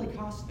didn't really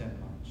cost them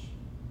much.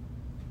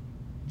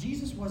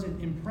 Jesus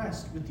wasn't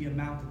impressed with the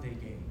amount that they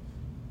gave.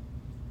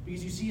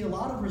 Because you see, a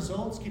lot of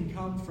results can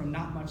come from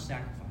not much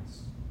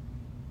sacrifice.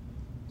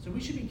 So we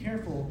should be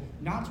careful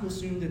not to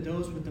assume that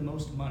those with the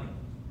most money,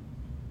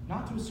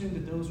 not to assume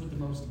that those with the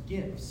most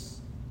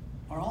gifts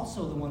are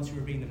also the ones who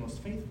are being the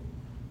most faithful.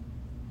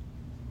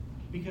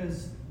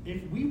 Because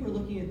if we were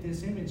looking at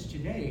this image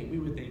today, we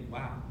would think,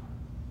 wow,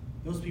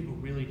 those people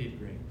really did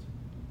great.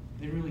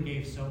 They really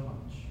gave so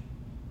much.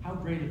 How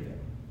great of them.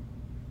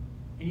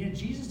 And yet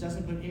Jesus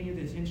doesn't put any of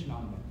the attention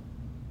on them.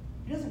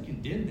 He doesn't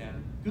condemn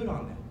them. Good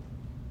on them.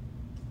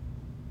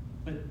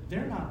 But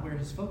they're not where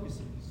his focus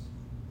is.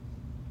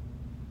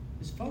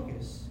 His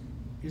focus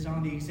is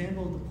on the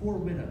example of the poor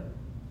widow,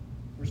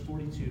 verse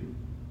 42.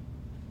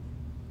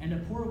 And a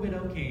poor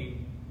widow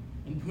came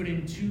and put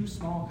in 2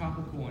 small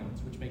copper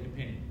coins, which make a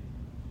penny.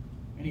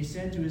 And he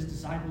said to his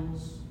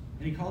disciples,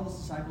 and he called his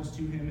disciples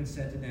to him and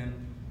said to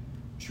them,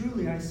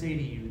 truly I say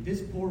to you,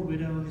 this poor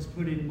widow has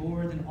put in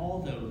more than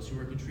all those who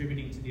are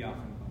contributing to the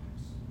offering box.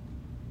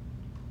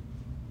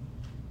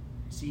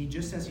 See,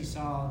 just as he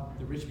saw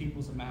the rich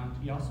people's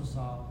amount, he also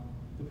saw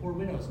the poor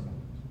widow's amount.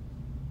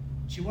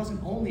 She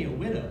wasn't only a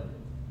widow,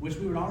 which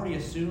we would already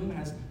assume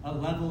has a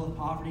level of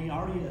poverty,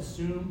 already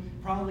assume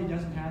probably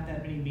doesn't have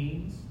that many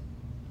means,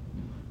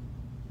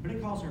 but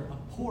it calls her a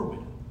poor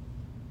widow.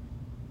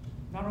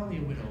 Not only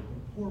a widow, but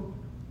a poor widow.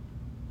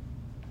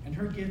 And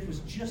her gift was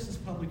just as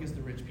public as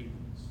the rich people's.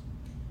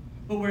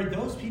 But where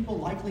those people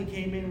likely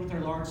came in with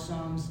their large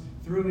sums,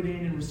 threw it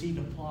in, and received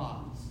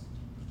applause,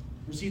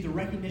 received the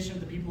recognition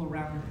of the people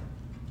around her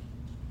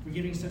for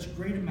giving such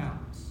great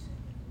amounts,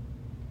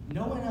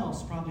 no one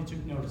else probably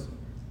took notice of her.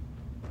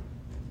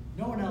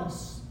 No one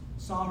else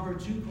saw her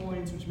 2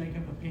 coins, which make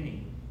up a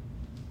penny,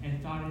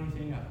 and thought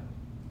anything of it.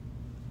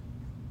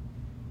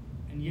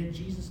 And yet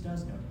Jesus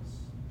does notice.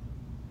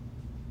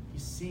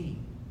 He's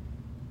seeing.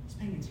 He's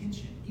paying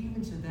attention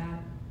even to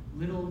that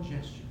little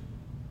gesture,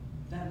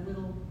 that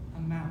little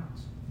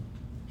amount.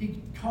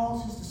 He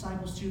calls his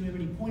disciples to him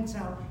and he points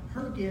out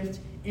her gift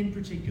in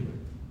particular.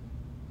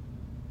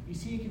 You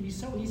see, it can be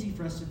so easy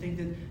for us to think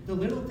that the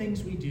little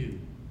things we do,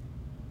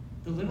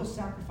 the little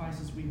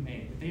sacrifices we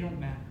make, that they don't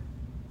matter.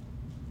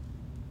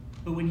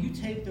 But when you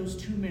take those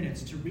 2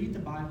 minutes to read the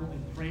Bible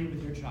and pray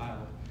with your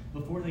child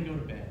before they go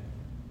to bed,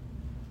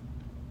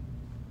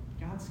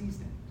 God sees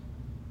that.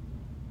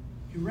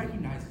 He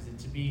recognizes it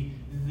to be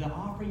the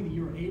offering that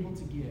you are able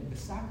to give, the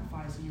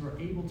sacrifice that you are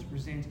able to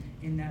present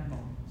in that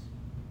moment.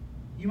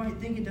 You might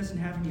think it doesn't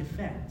have any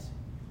effect,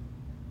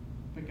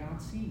 but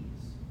God sees.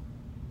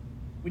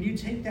 When you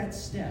take that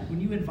step, when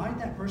you invite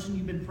that person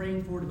you've been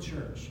praying for to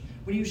church,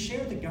 when you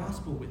share the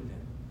gospel with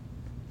them,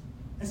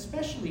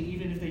 especially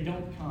even if they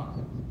don't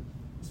come,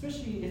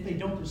 especially if they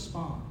don't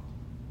respond,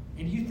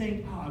 and you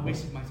think, oh, I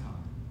wasted my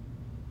time.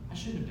 I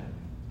shouldn't have done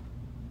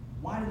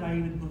that. Why did I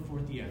even put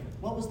forth the effort?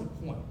 What was the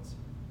point?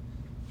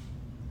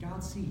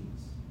 God sees.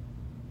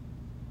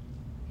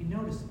 He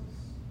notices.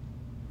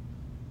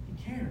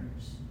 He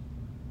cares.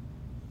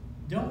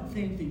 Don't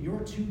think that your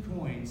 2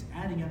 coins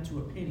adding up to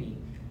a penny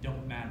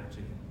don't matter to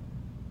him.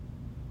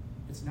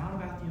 It's not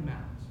about the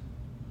amount.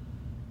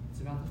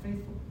 It's about the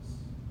faithfulness.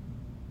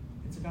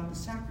 It's about the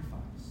sacrifice.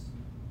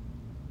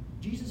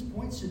 Jesus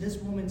points to this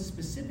woman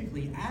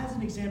specifically as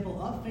an example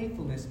of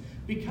faithfulness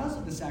because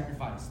of the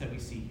sacrifice that we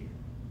see here.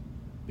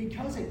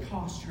 Because it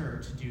cost her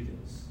to do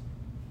this.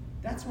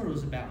 That's what it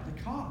was about,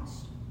 the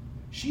cost.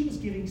 She was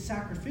giving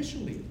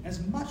sacrificially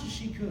as much as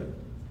she could.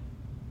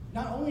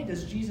 Not only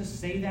does Jesus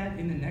say that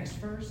in the next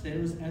verse, that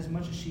it was as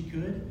much as she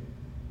could,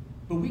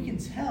 but we can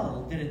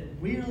tell that it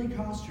really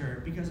cost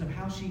her because of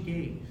how she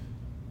gave.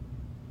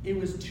 It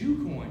was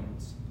 2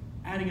 coins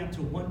adding up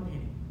to 1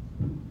 penny.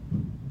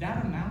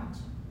 That amount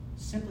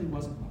simply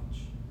wasn't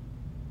much.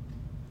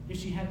 If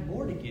she had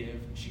more to give,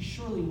 she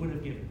surely would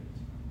have given it.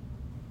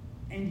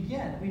 And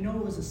yet, we know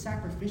it was a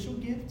sacrificial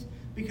gift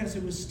because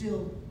it was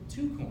still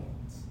 2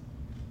 coins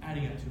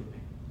adding up to a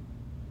penny.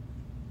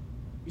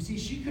 You see,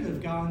 she could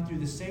have gone through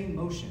the same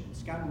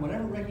motions, gotten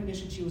whatever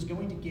recognition she was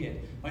going to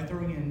get by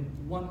throwing in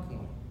 1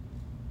 coin.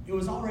 It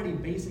was already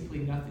basically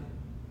nothing.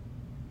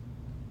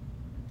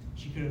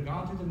 She could have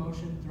gone through the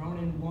motion, thrown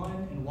in 1,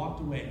 and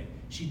walked away.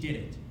 She did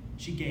it.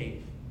 She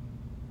gave.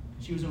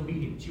 She was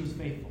obedient. She was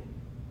faithful.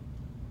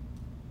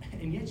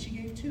 And yet she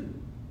gave 2.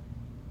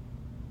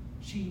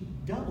 She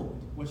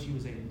doubled what she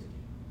was able to do.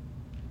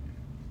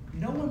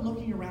 No one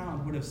looking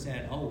around would have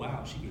said, oh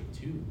wow, she gave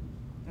 2.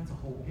 That's a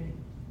whole penny.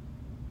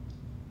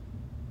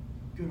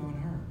 Good on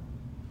her.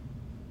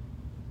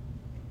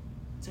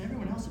 To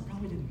everyone else, it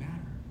probably didn't matter.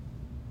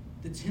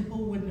 The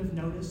temple wouldn't have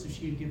noticed if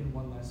she had given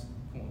 1 less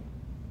coin.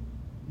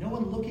 No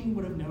one looking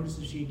would have noticed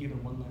if she had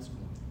given 1 less coin.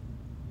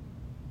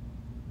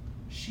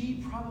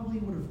 She probably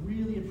would have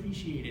really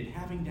appreciated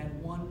having that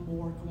 1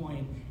 more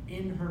coin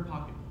in her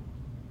pocketbook.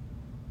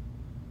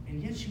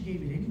 and yet she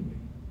gave it anyway.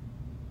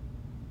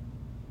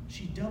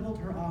 She doubled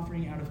her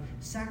offering out of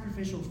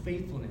sacrificial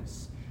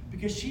faithfulness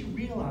because she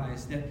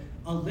realized that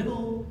a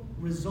little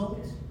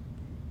result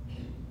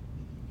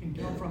can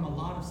come from a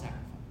lot of sacrifice,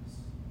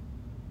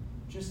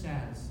 just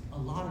as a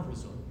lot of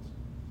result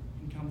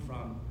can come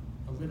from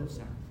a little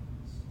sacrifice.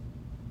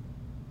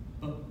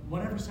 But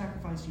whatever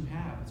sacrifice you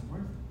have, it's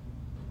worth it.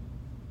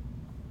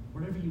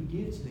 Whatever you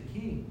give to the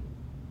King,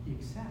 he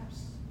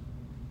accepts,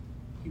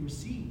 he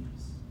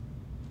receives.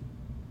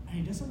 And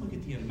he doesn't look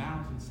at the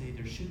amount and say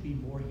there should be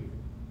more here.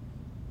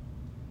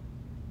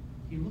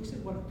 He looks at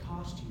what it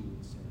cost you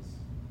and says,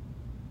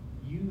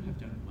 you have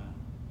done well.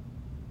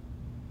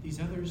 These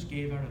others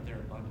gave out of their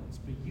abundance,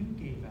 but you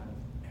gave out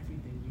of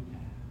everything you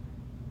had.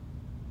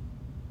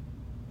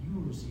 You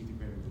will receive the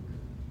greater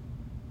reward.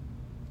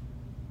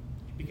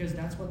 Because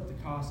that's what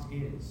the cost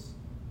is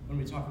when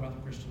we talk about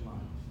the Christian life.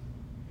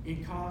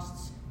 It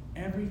costs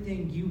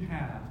everything you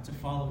have to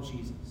follow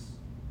Jesus.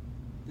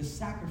 The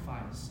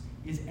sacrifice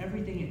is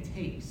everything it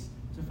takes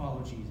to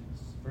follow Jesus.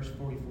 Verse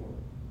 44.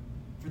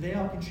 For they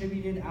all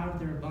contributed out of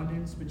their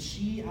abundance, but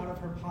she out of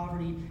her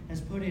poverty has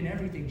put in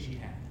everything she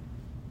had,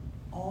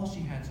 all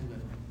she had to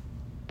live on.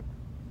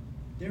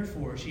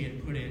 Therefore, she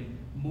had put in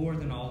more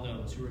than all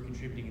those who were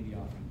contributing in the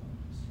offering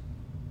box.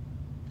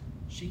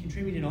 She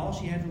contributed all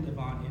she had to live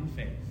on in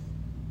faith,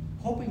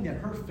 hoping that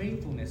her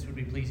faithfulness would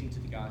be pleasing to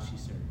the God she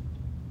served.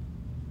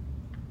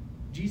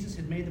 Jesus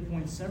had made the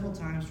point several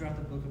times throughout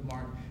the book of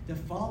Mark that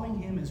following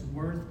him is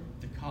worth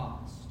the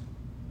cost.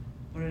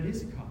 But it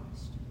is a cost.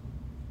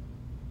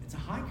 It's a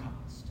high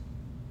cost.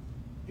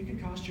 It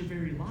could cost your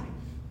very life.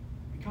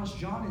 It cost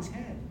John his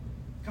head.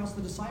 It cost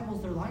the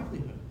disciples their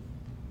livelihood.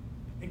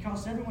 It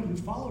cost everyone who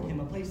followed him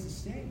a place to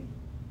stay.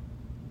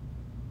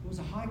 It was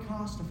a high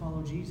cost to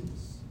follow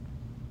Jesus.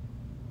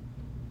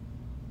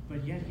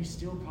 But yet he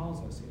still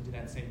calls us into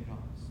that same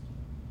cost.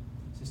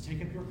 He says,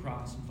 take up your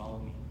cross and follow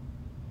me.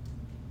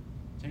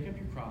 Take up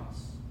your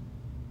cross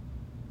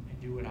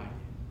and do what I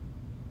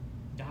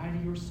did. Die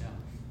to yourself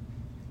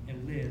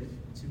and live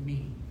to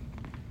me.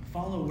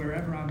 Follow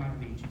wherever I might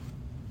lead you.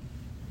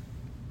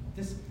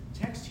 This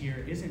text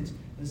here isn't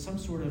some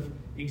sort of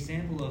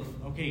example of,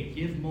 okay,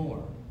 give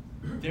more,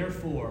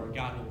 therefore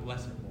God will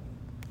bless it more.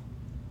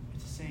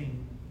 It's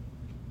saying,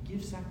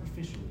 give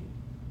sacrificially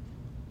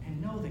and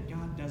know that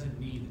God doesn't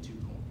need the 2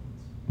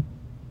 coins.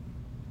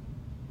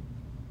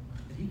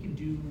 That he can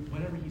do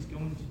whatever he's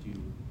going to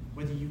do,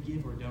 whether you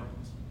give or don't.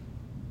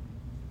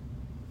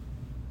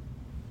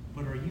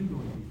 But are you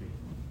going to be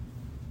faithful?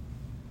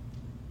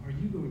 Are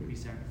you going to be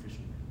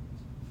sacrificial?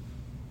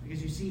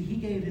 Because you see, he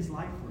gave his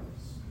life for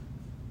us.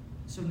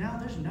 So now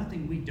there's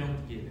nothing we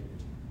don't give in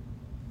return.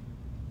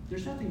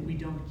 There's nothing we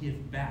don't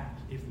give back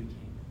if we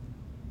can.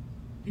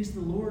 He's the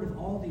Lord of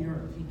all the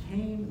earth. He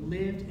came,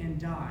 lived, and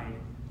died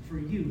for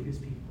you, his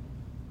people.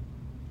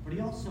 But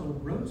he also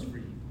rose for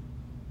you.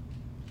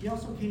 He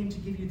also came to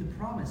give you the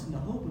promise and the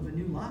hope of a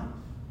new life.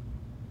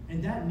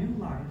 And that new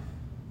life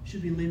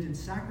should be lived in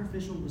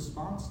sacrificial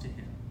response to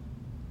him.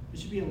 It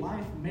should be a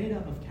life made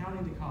up of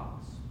counting the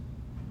cost,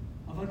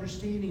 of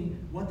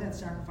understanding what that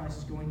sacrifice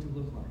is going to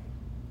look like.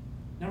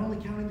 Not only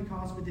counting the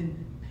cost, but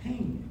then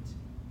paying it,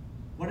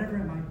 whatever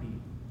it might be,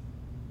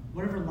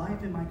 whatever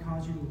life it might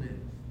cause you to live.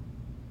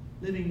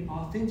 Living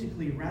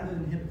authentically rather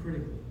than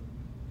hypocritically,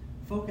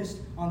 focused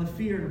on the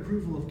fear and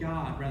approval of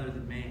God rather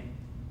than man.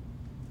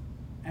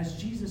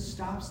 As Jesus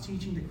stops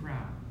teaching the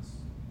crowds,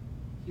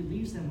 he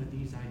leaves them with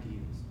these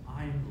ideas.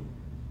 I am Lord.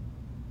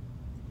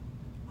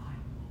 I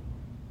am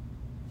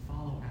Lord.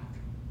 Follow after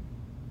me.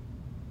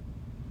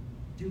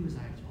 Do as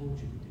I have told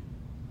you to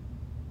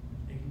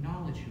do.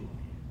 Acknowledge who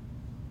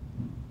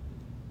I am.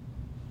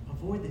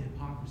 Avoid the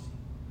hypocrisy.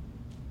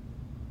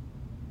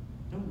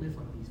 Don't live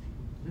like these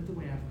people. Live the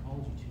way I've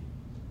called you to.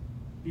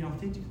 Be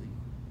authentically.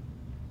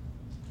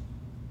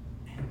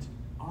 And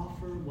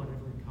offer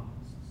whatever it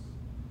costs.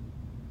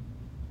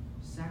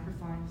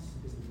 Sacrifice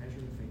is the measure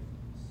of faithfulness.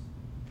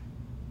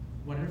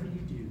 Whatever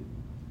you do,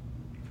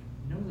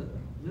 know that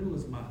little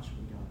is much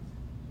with God.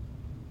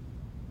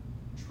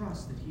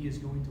 Trust that he is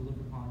going to look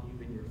upon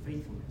you in your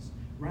faithfulness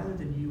rather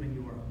than you and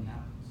your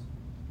amounts.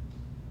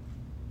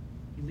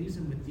 He leaves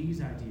them with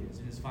these ideas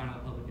in his final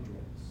public address.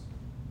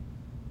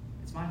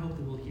 It's my hope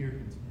that we'll hear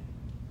him today.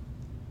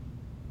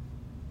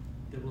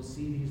 That we'll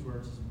see these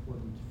words as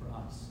important for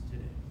us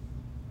today.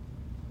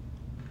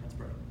 Let's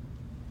pray.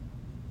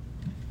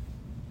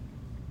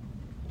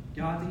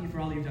 God, thank you for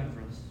all you've done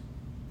for us.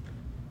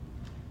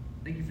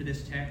 Thank you for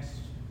this text.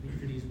 Thank you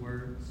for these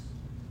words.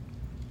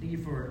 Thank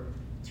you for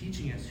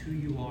teaching us who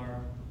you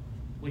are,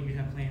 what you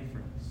have planned for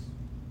us.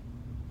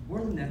 More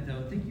than that,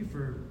 though, thank you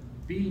for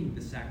being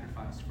the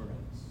sacrifice for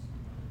us.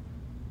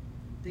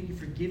 Thank you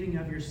for giving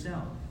of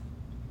yourself,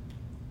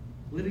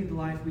 living the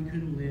life we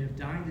couldn't live,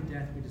 dying the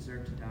death we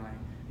deserve to die,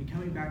 and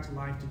coming back to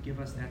life to give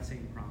us that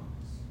same promise.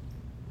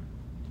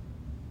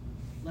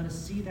 Let us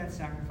see that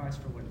sacrifice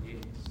for what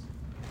it is.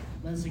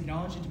 Let us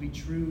acknowledge it to be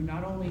true,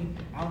 not only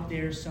out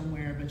there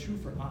somewhere, but true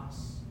for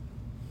us.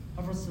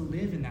 Help us to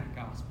live in that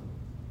gospel,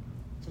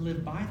 to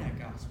live by that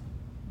gospel,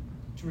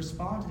 to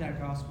respond to that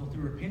gospel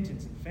through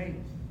repentance and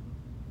faith.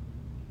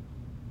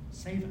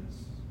 Save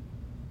us.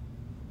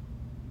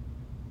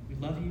 We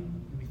love you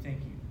and we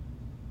thank you.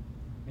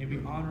 May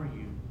we honor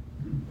you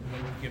in what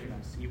you've given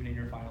us, even in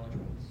your final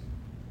address.